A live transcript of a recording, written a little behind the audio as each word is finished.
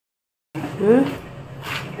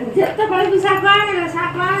जेते बड़े भी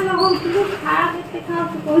सागवान लगो तू खा के खाओ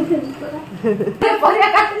तो कोई नहीं परिया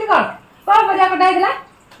काटली कोन परिया कटाई दिला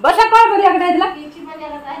बसा कोन परिया कटाई दिला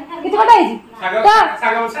किछ कटाई छी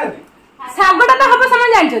साग बसा सागटा तो हम समय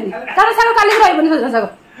जान छथि कारण साग काली रहबनी सज साग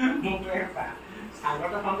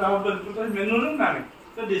सागटा हम तो मेनू ना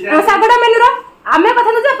तो सागटा मेनू रो आमे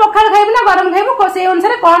कथा न जे पखाल खाइबो ना गरम खाइबो कोसे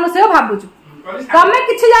अनुसार कोन से भाबु छु तमे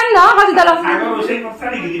किछ जान न हजि दलो साग रोसे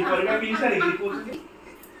करसाडी गिरी परिया पिनसाडी गिरी कोछि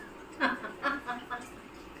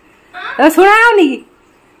तो सुनाओ नी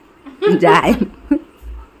जाए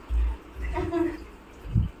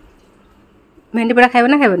मेंढी बड़ा खाइबो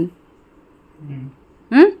ना खाइबो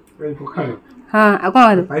हाँ आ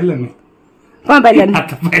कौन पाइलनी कौन पाइलनी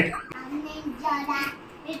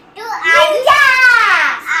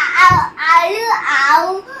आलू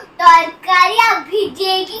आउ तरकारी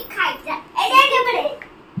भिजेगी खाइजा एडे के बड़े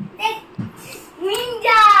देख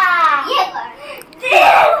मिंजा ये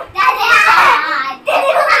दादा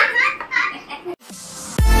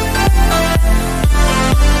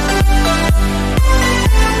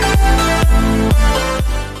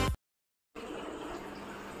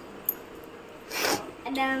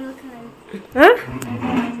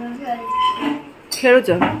खेलुच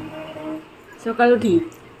सकाल उठी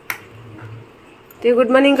ते गुड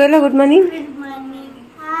मॉर्निंग कहला गुड मॉर्निंग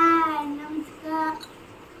हाय नमस्कार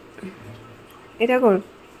एटा कोन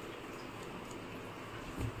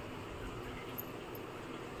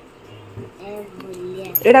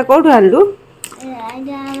एटा कोठु आनलु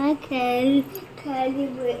राजा खेली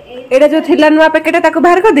एटा जो थिला नुवा पैकेट ताको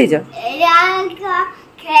बाहर कर देजो राजा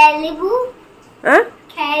खेलिबू हां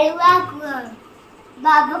खेलवा को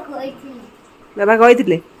बाबा कोइथिले बाबा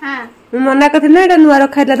कहिथिले हां मु मना करथिले एटा नुवा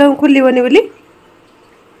रखाइला त खुलिबनी बोली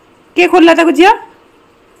के खोलला ताको जिया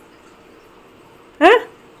हां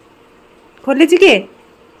खोली छी के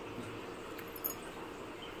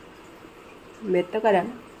मेट करा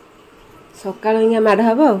सकाळ हिया माड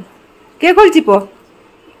हबो के खोलची पो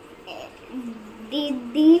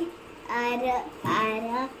दीदी आर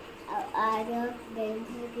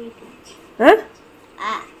बेबी हां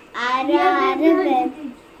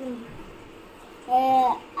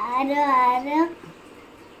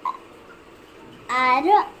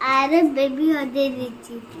आर बेबी हो दे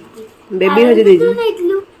दीची बेबी हो दे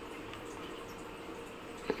दीची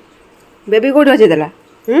बेबी कोड हो देला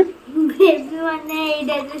बेबी माने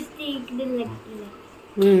एडा जो स्टिक दे लगती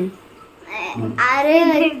आरे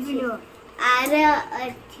बेबी आरे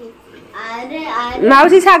अच्छी आरे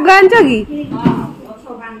माउसी साग आंचो की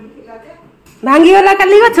भांगी वाला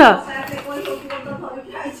काली गछ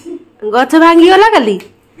गछ भांगी वाला काली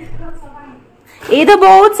ए तो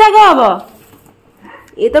बहुत साग हबो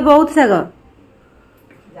ए तो बहुत साग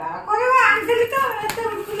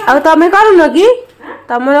अब तमे करूनो की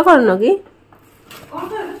तमरो करूनो की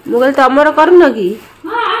मु कहल तमरो करूनो की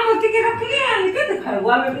हां हम के रखली आनी के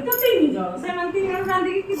देखावा बेबी तो तीन जण से मन तीन जण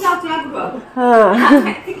रांधी की जाच लागबो हां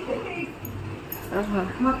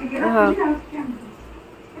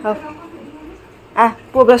हां आ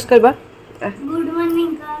पो ब्रश करबा गुड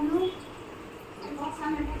मॉर्निंग कानू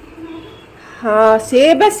हाँ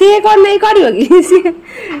से कौन नहीं करियो कि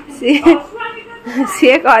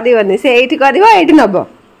से करिवनी से एठी करिवो एठी नबो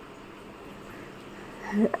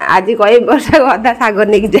आज कई वर्षा अधा साग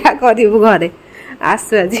नहीं जा करू घरे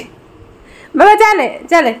आसु आज बाबा चले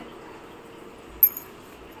चले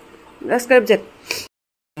ब्रश कर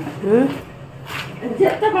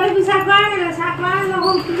जेते बड़े भी सागवान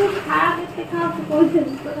लगो तू खा के खाओ तो कोई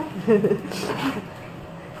नहीं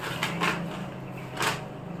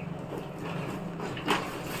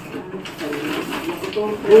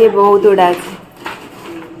ये बहुत उड़ा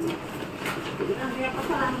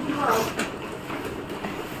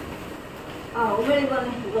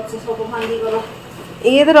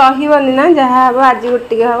ये तो रही ना जहाँ हम आज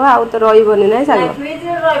गोटे हम आउ तो रही ना साग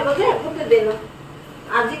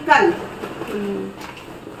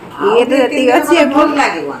ये तो ठीक अच्छी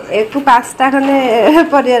एक पाँचटा खंडे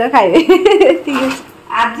परिवार खाइबे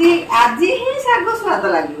आज ही साग स्वाद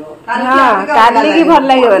लागिवो हां काली की भल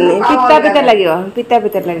लागिवनी पिता पिता लागिवो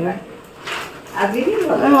आज ही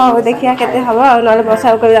हां देखिया केते हबो नले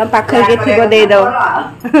बसाउ कर पाखर के थिबो दे दो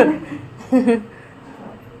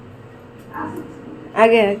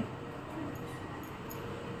आगे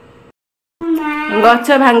गछ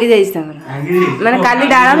भांगी जाइछ तमर माने काली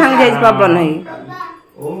डाळ भांगी जाइछ पवन है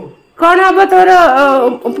कौन हबो तोर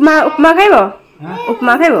उपमा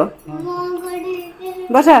खाइबो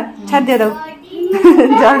बसा छाड़ दिया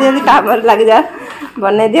जल्दी जल्दी काम लग जा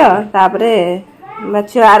बन दियो तापरे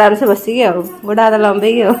बच्चे आराम से बस गए गोड़ा हाथ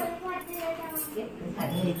लंबे गए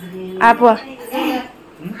आप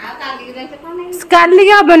काली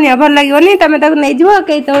के हबनी भल लगे तुम नहीं जीव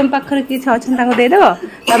कई तुम पाखे किसी अच्छा देदेव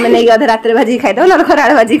तुम नहीं अधे रात भाजी खाईदेव ना खरा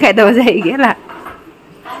भाजी खाईदेव जाइए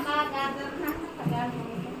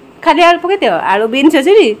खाली आलू पकई दियो आलू बीन्स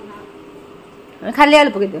अच्छे भी खाली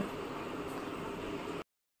आलू पकई दियो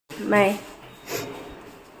मैं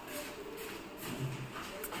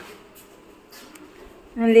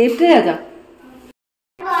लिफ्ट है जा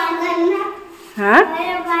हाँ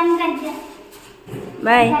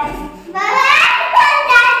bye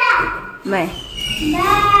bye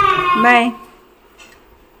bye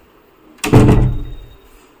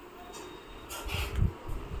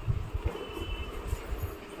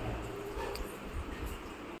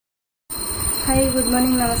hi good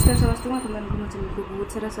morning नमस्कार समस्त तुमको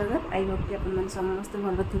बहुत सारा स्वागत आई होप कि अपन समस्त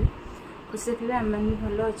भल थे खुशी थे आम भी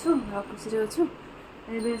भल अच्छु खुशी अच्छु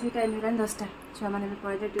ए टाइम है 10टा छुआ मैंने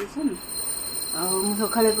पड़े ट्यूशन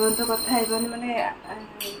सका पर्यटन कथा माने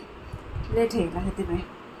लेट होगा से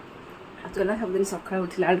चला सब दिन सका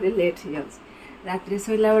उठला बेले लेट हो जाए रात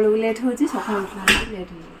शोला बेलू लेट हो सका उठला बेलू लेट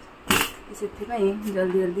हो से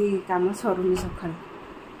जल्दी जल्दी कम सरुनी सका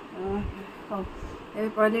हाँ ए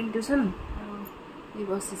पड़े ट्यूशन ये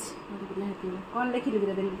बस कौन लिखिली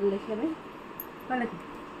दिन लिखा कौन लिख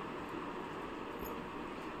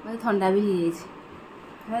मैं ठंडा भी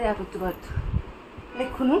हो जाए तू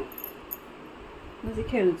लिखुनु मुझे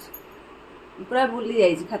खेलु पूरा बुली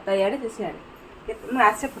जाइए खाता इे सियाड़े मुझे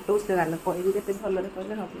आसे फोटो उठे गाल कह के भल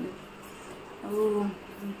कहले हम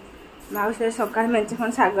मौसी सका मेचे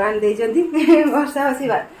खन शाग आनी देती वर्षा बस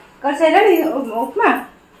कर सारे उपमा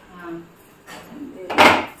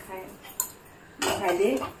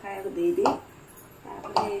खाई खाया दे दी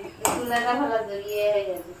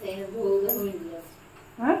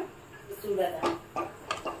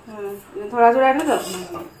थोड़ा थोड़ा तो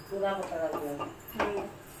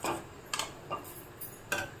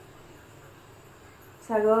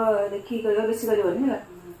शाग देखी कर बेसी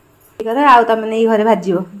कर आउ तुम नहीं घरे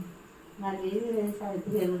भाजी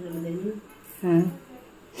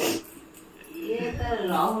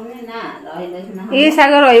ये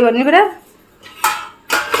शाग रही परा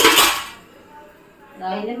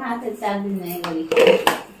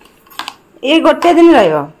ये गोटे दिन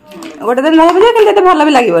रोटे दिन रही कि भल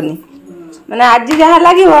भी लगे मैंने आज जहाँ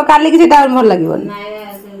लगे काली की भल लगे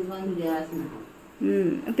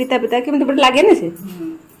पिता पिता केमती पटे लगे से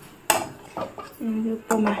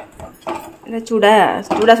उपमा चूड़ा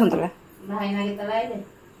चूड़ा सन्तुला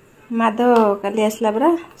माधव काली आसला परा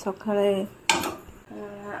सका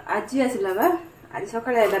आज आसला बा आज सका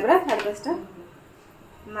आइला परा 5:30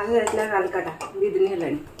 माधव जाइला कालकाटा 2 दिन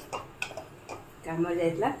है कम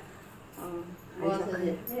जाइला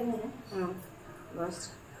बस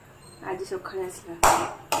आज सका आसला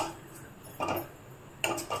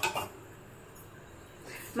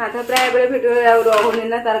माधव प्राय बेले भिडियो रोनी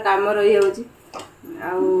ना तार कम रही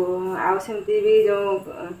आमती भी जो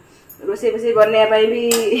रोसे फोसे बनवाई भी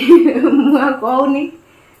कहूनी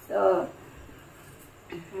तो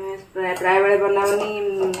प्राय बेले बनाऊनी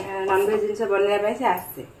नॉनवेज जिनस बनवाई से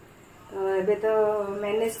आसते तो एबे तो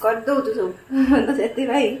मैनेज कर दौचु सब तो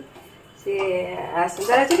से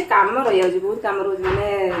तार एक्चुअली कम रही बहुत कम रोज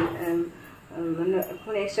मैंने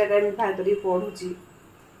पुणी एक्स्ट्रा टाइम बाहर कर पढ़ुची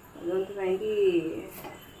जो कि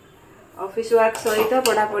ऑफिस वर्क सहित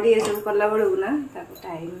पढ़ापढ़ी ये सब कला बेलू ना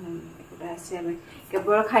टाइम एपटे आसा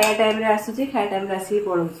केवल खाया टाइम आसूसी खाया टाइम आसिक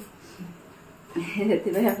पढ़ाऊँ से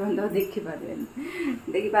आप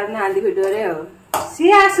देखी पार ना भिडियो सी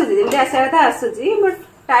आसूसी जमी आसा कथा आसूसी बट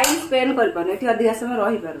टाइम स्पेंड कर अधिका समय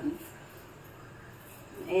रही पार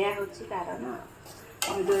यह हूँ कारण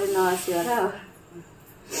भिडियो न आसबार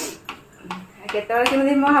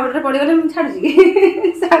केमी मो हाबड़े पड़गले मुझे छाड़ी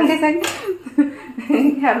सागे सागे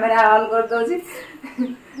कैमेरा ऑन कर दौर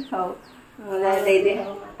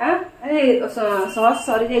अरे सॉस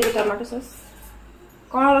सरी जाए टमाटो सॉस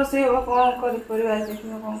कौन रोसे हम कौन कर कौन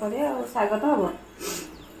कर शाग तो हम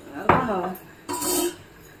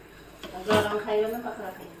गरम खाइबे ना पकड़ा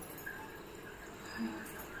खाइबे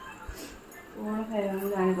कौन खाइबे हम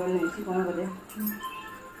जानि पारे कौन करे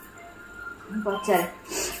पचारे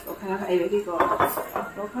पखाड़ खाइबे कि कौन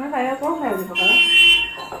पखाड़ खाइबे कौन खाइबे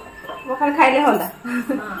पखाड़ खाइले हंदा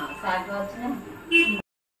हां शाग अछि ना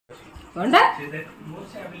कोनटा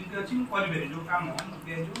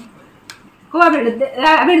को अबे दे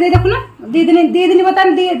देखु ना दी दिन बता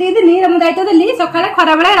दी दिन हम दायित्व देली सकाळे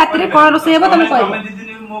खरा बेला रात रे कोन रोसे हेबो तुम कहबो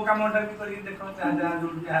मौका मोटर भी करके देखो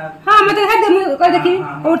जा हां मते खाइ दे कह देखि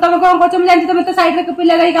और तुम कोन करछ हम जानती तुम तो साइड रे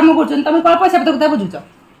पिला लाई काम करछन तुम कोन पैसा पता बुझुछ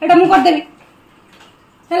एटा मु कर देबी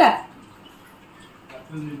हैला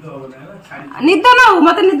निद न हो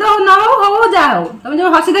मत निद न हो जा हो तुम जो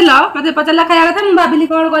हसीदेल मत पचारा खाया कथा मुझे भाविली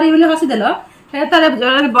कौन करी हसीदेल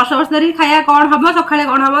वर्ष वर्ष धरी खाया कौन हम सकाଳେ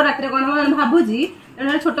कौन हम रात कौन हम भावुची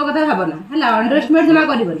छोट कथा भावना है अंडरएस्टिमेट जमा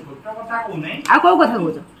कर कौ कथा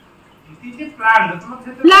कौच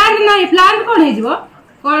प्लान नहीं प्लान कौन हो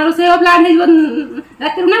कौन रोसे प्लान हो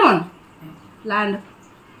रात ना कौन प्लान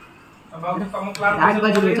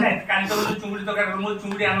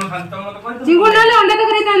चिंगुड़ी ना अंडा तक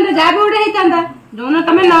जहाँ भी गोटे होता जो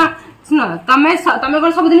तुम शुण तुम तुम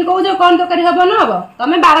कौन सब दिन कौच कौन तरकारी हम न हम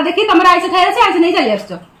तुम बार देखी तुम आइस खाई आइस नहीं चली आस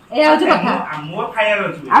कथा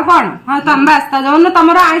आ कौन हाँ तुम बास जो तुम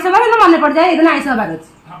आइस बार मन पड़ जाए ये आइस हबार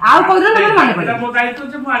अच्छे आउ कौ दिन तुम मन पड़े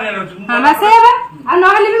हाँ बास ना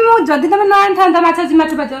जदि तुम न आनी था माछ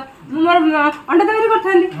फाच मोर अंडा तरकारी कर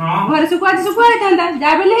घर शुखुआ शुखुआ होता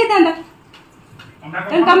जहाँ भी होता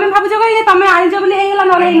तुम भावुच कहीं तुम आनीच बोली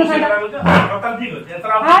होगा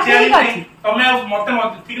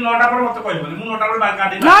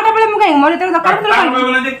नौटा बेले मुझे मोर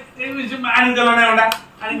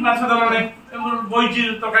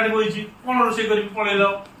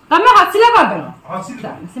तुम हसिल कौन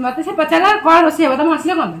मत से पचारा कौन रोषे हम तुम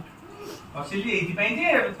हसिल कौन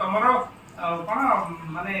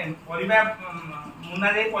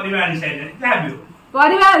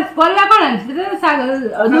परिवा कौन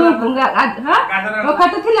कखा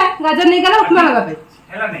तो गाजर नहीं गला उपमा लगा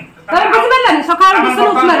सकाल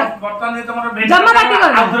जमा काटी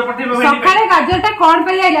सकाଳେ गाजर कौन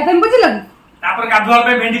तुम बुझल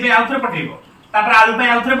तापर आलू पे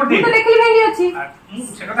आउथरे पठे तो देखली भेंडी अछि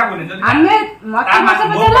से कथा बोले जदी हमें मत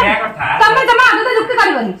तमे जमा आदत जुक्ति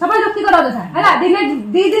करबनी सब जुक्ति करो दसा हैला दिन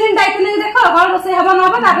दायित्व नै देखो घर रोसे हबा न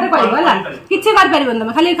हबा तापर कहबो हैला किछि कर परिबन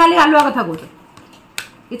तमे खाली खाली आलुआ कथा कहू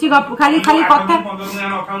किछि खाली खाली कथा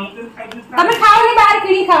तमे खाओनी बाहर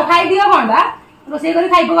किनी खाओ खाई दियो कोनडा रोसे करी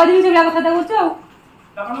खाइबो गदी सेला कथा कहूछ आ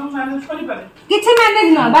तखन मैनेज करि पारे किछि मैनेज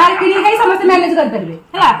न बाहर किनी खाई समस्त मैनेज कर परबे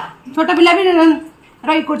हैला छोटा पिला भी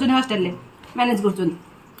रही करछन हॉस्टल ले मैनेज करछन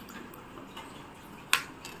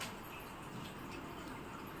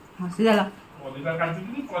हसी जाला परिवार काटि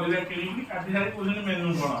कि परिवार केली कि काटि जाय कोजन मेनू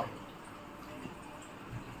कोन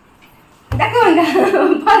देखो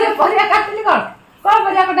परिवार काटली कोन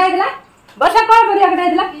परिवार कटाई दिला वर्षा कोन परिवार कटाई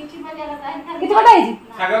दिला किछि कटाई छि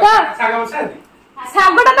साग वर्षा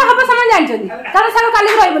सागटा तो हम समय जान छथि तार साग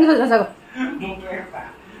काली रहबनी साग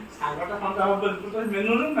सागटा हम तो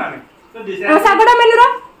मेनू ना तो सागटा मेनू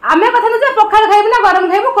आमे कथा न पखाल खाइबु ना गरम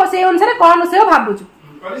खाइबु से अनुसार कोन से भाबुछु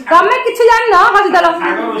तमे किछि जानि न हसी दल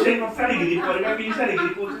साग रोसे करसाडी गिरी परिवार किनि साडी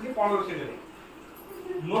गिरी कोछि कोन रोसे करे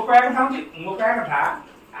मो कहया कथा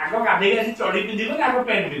आगो गाधे आसी चडी पिंदिबो ना आगो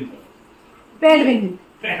पेंट पिंदी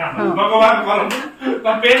भगवान करम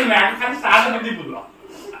तो पेंट में खाली साथ पिंदी पुलो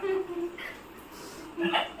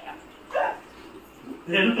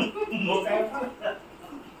मो कहया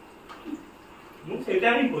मु सेटा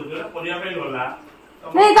नहीं बोल परिवार पे गला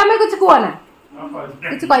नहीं तमे कुछ को ना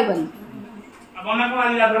कुछ कहबनी मना को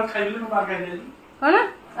आज याद रख खाइबे बाहर खाइ दे कोन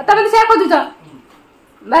तमे से खोजु छ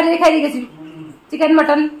बाहर खाइ दे छी चिकन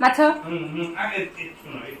मटन माछ आगे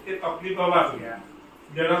सुनो एते तकलीफ होबा गया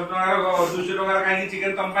 1.5 टका 200 टका खाइ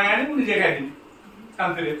चिकन तम पाए आनी मुझे खाइ दी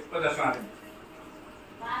शांति रे 50 टका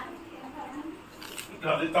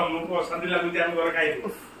जल्दी तम को शांति लागु जे हम घर खाइ दे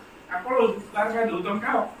आपण बाहर खाइ दो तुम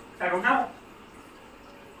खाओ सागो खाओ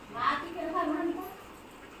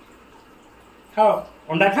खाओ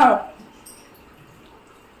अंडा खाओ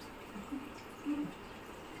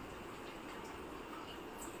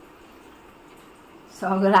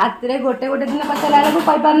सब रात रे गोटे गोटे दिन पचारा को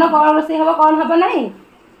कहि पारन कोन रोसे हबो कोन हबो नाही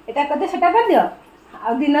एटा कते सेटा कर दियो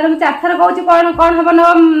आ दिन रे 4 थर कहूची कोन कोन हबो न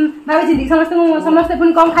भाबी समस्त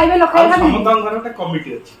पुनी कोन खाइबे न खाइबे समस्त घर एक कमिटी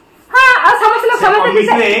अछि हां आ समस्त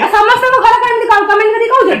को घर कमिटी कमेंट करी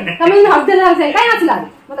कहू जे कमेंट हस्ते से काई नछला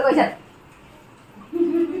मते कहि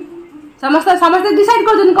समस्त डिसाइड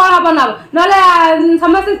कर कौन हम ना ना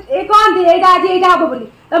समस्त ए कहते यहाँ आज यहाँ हम बोली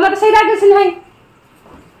तो मत से किसी ना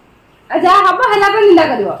जहाँ हम है निंदा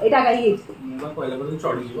कर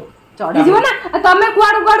चढ़ी जीव ना तुम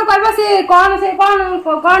कुआड़ कुआड़ कह से कौन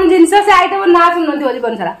कौन जिनस से आइटम ना शुणुन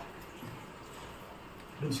जीवन सारा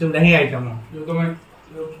नहीं आइटम जो तुम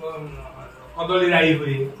कदली राई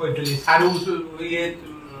हुए कहते सारू ये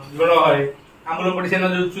जोड़ है हमरो पड़ी से न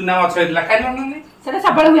जो चुना माछ हेतला खाइलो न नै सेटा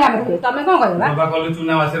सबळे हुआ हमरो तमे कोन कहबा बाबा कहले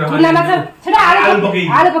चुना माछ रे चुना माछ सेटा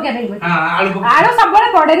आलू पके देबो हां आलू सबळे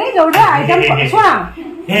पड़े नै जोडा आइटम सुना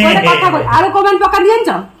गोटे कथा बोल आलू कोमन पका दियन छ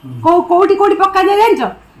कोठी कोठी पका दियन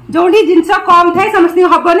छ जोडी जिंस कम थाए समस्त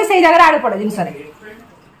हबनी से जगह आलू पड़े जिंस रे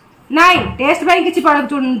नाही टेस्ट भाई किछि पड़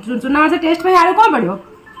चुना माछ टेस्ट भाई आलू कोन पड़ियो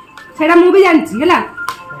सेटा मु भी जानछि हला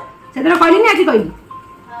से कहली आज कहली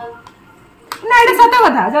ना ये सत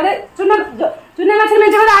कथा जड़े चुना माछ में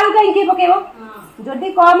जगह आलू कहीं किए पकेबो जदि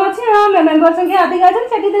कम अच्छे हाँ मेम्बर संख्या अधिक अच्छे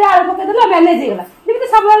से आलू पकईदेल मैनेज होगा जमी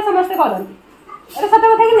सब समस्ते करती ये सत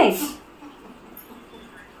कथा कि नहीं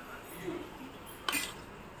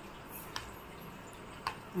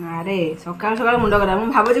अरे सकाल सकाल मुंड खराब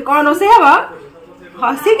मुझे भावुँ कौन रोसे हम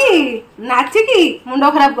हसिकी नाचिकी मुंड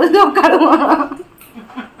खराब कर सकाल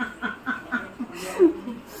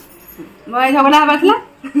मैं झगड़ा हवा था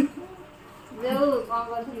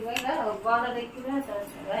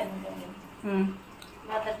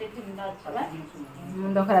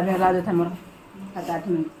मुंड खराब है मोर 7-8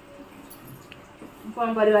 मिनट कौन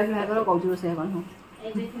करवा कौन रोसे कौन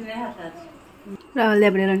राहुल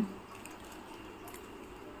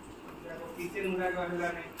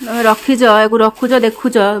रखीच रखुच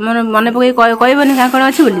देखुच मन पकई कहबनी क्या कौन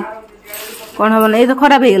अच्छी बोली कौन हम ये तो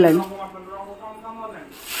खराब हो गला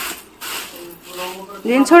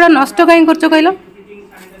जिनसा नष्ट कहीं कर कहल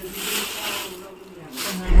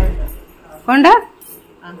कौनटा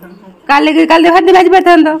काली भात भाजी पारि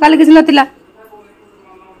था काली किसी नाला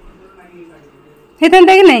कि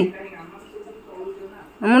नहीं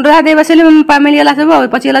मुंड हाथ बसली मिलगला सब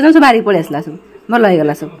पचिगला सब बाहर पलि आसला सब भल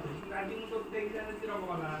होगा सब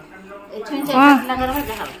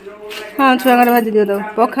हाँ छुआ भाजी दियो तो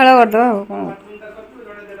पखाड़ करद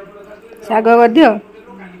शाग कर दियो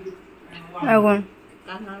आ कौन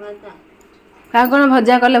क्या कौन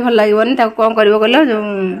भजा कले भल लगे कौन कर जो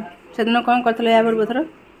से दिन कौन कर या पूर्व थर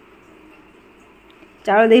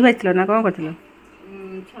चाउल दे भाजल ना कौन कर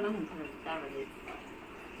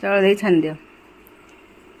चाउल दे छानी दियो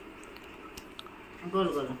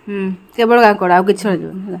केवल काकड़ आउ कि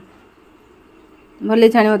भले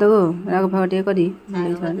छाणव तक राग फाग टे कर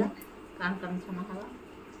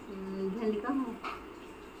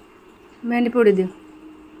भेंडी पोड़ी दियो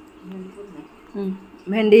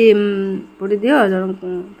भेंडी पोड़ी दियो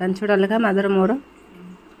 5-6टा लेखा माधर मोर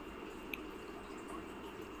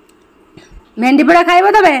भेंडी पोड़ा खाइब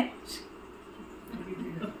तबे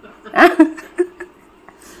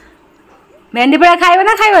भेंडी पोड़ा खाइब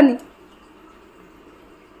ना खाइबनी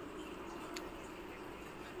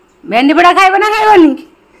भेंडी पोड़ा खाइब ना खाइबनी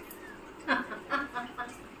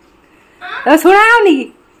तो सुना कि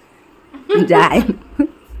जाए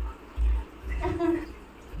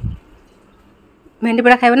भेंडी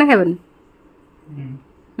पोड़ा खाइब ना खाइबनी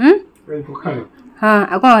हाँ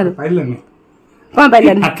आ कौन कौन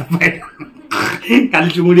पाइलानी काली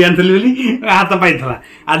चुमुड़ी आनी बोली हाथ पाई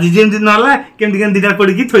आज जमी ना केमती केम 2टा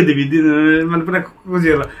पड़ी थोदेवी मैंने पूरा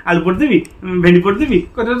खोजीगल आलू पोड़देवी भेंडी पोड़देवी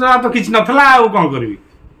तो किसी नाला कौन करी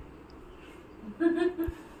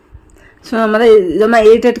सुन मत जमा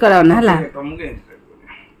इरिटेट कराओना है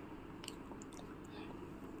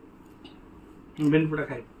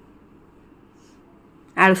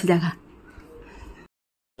आलू सीधा खा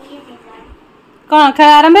कौन खेल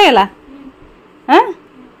आरंभ होगा हाँ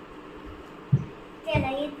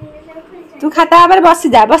तू खाता बस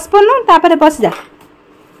जा बस पड़नु तापर बस जा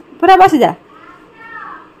पूरा बस जा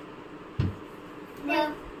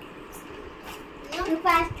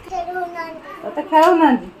तो खेल ना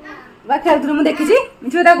खेल मुझे देखी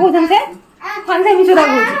मिछुदा कहते से मिछुदा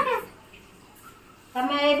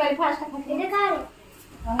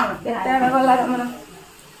गला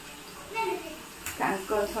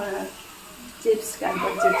चिप्स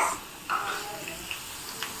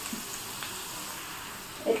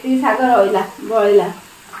एति शाग रहा बड़ा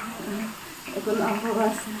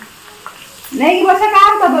नहीं कि बसा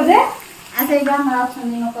काम कर दे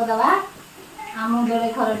दवा आम जोड़े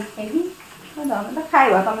खर खाई तो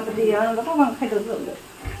खाइबा तुम तो 2 जन लोक कौन खाई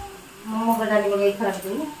मुग डाली लगे खराब कर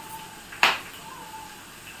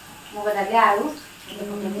मुग डाली आलू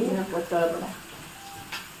पोटल पड़ा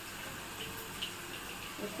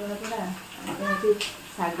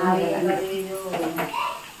शाग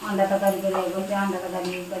अंडा तकारी अंडा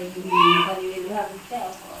तकारी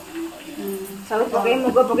सब पकई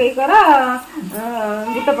मुग पकई कर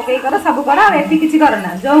बुट पकई कर सब कर एति किसी करना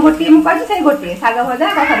जो गोटे मुझे से गोटे शाग भजा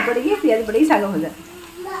कखर पड़ी पियाज पड़ी शाग भजा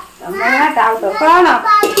डाउट कौन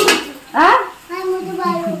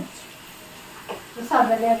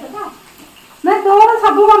ना तोर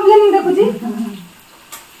सब कम्प्लेन देखुची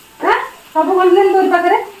सब कम्प्लेन तोर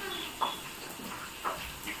पाखे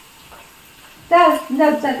चल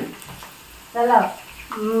चल चल चलो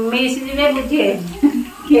मिश्री में बुझे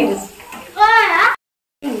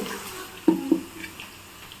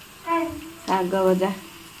शाग भजा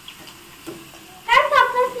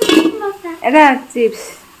एटा चिप्स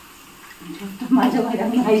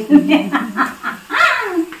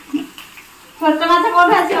छोट माछ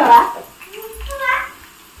कौन आस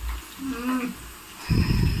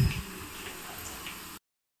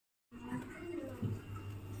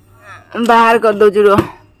बाहर कर दो रो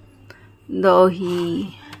दही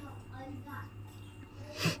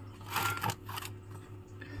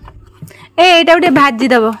एटा गोटे भाजी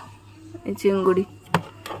दब चिंगुड़ी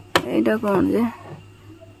एटा कौन जे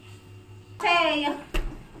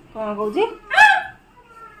कौन कहूँ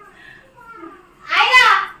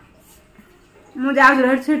मु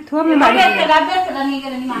जाऊ थो मैं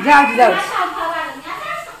जाऊ जाऊ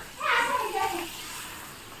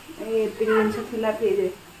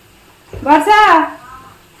वर्षा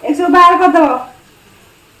एक सौ बाहर कर दो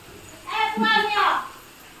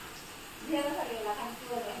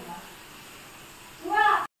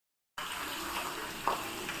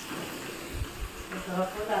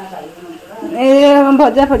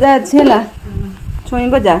भजा फजा अच्छी है छुई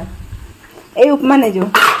भजा ए उपमा नहीं जो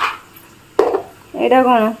एटा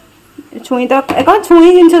कौन छुई तो कौन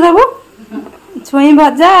छुई जिन सब छुई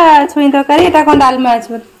भजा छुई तरकारी एटा कौन डालमा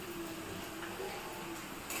अच्छे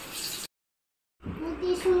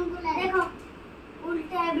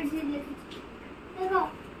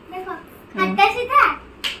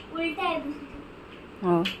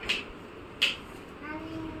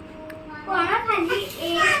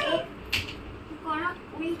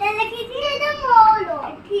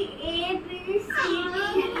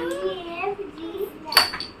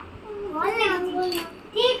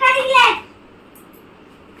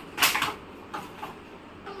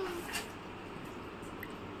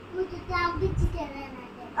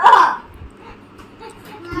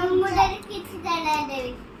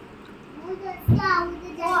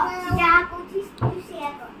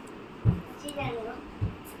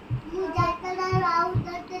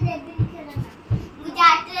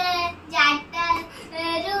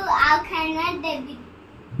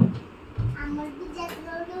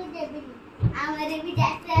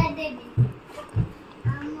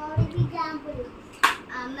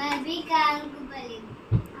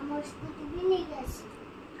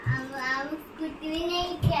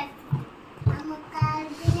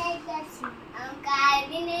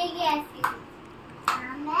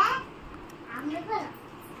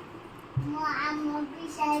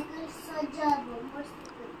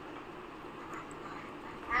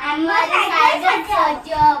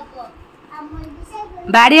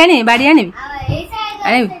बाड़ी आनी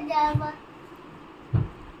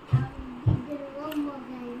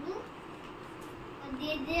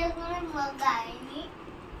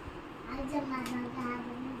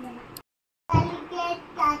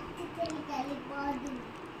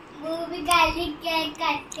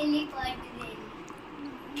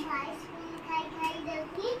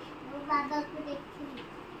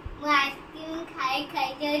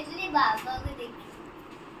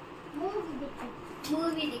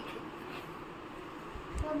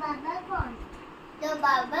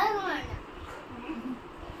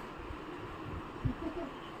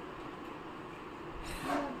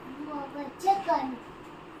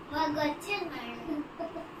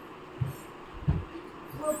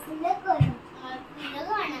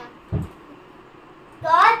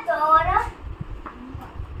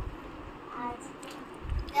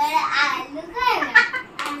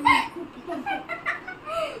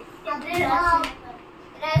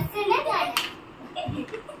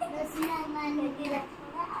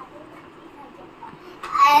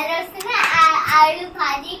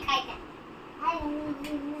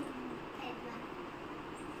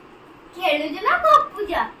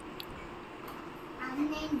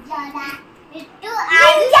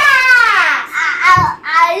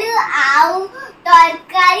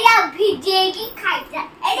तरकारी भिजेगी खाई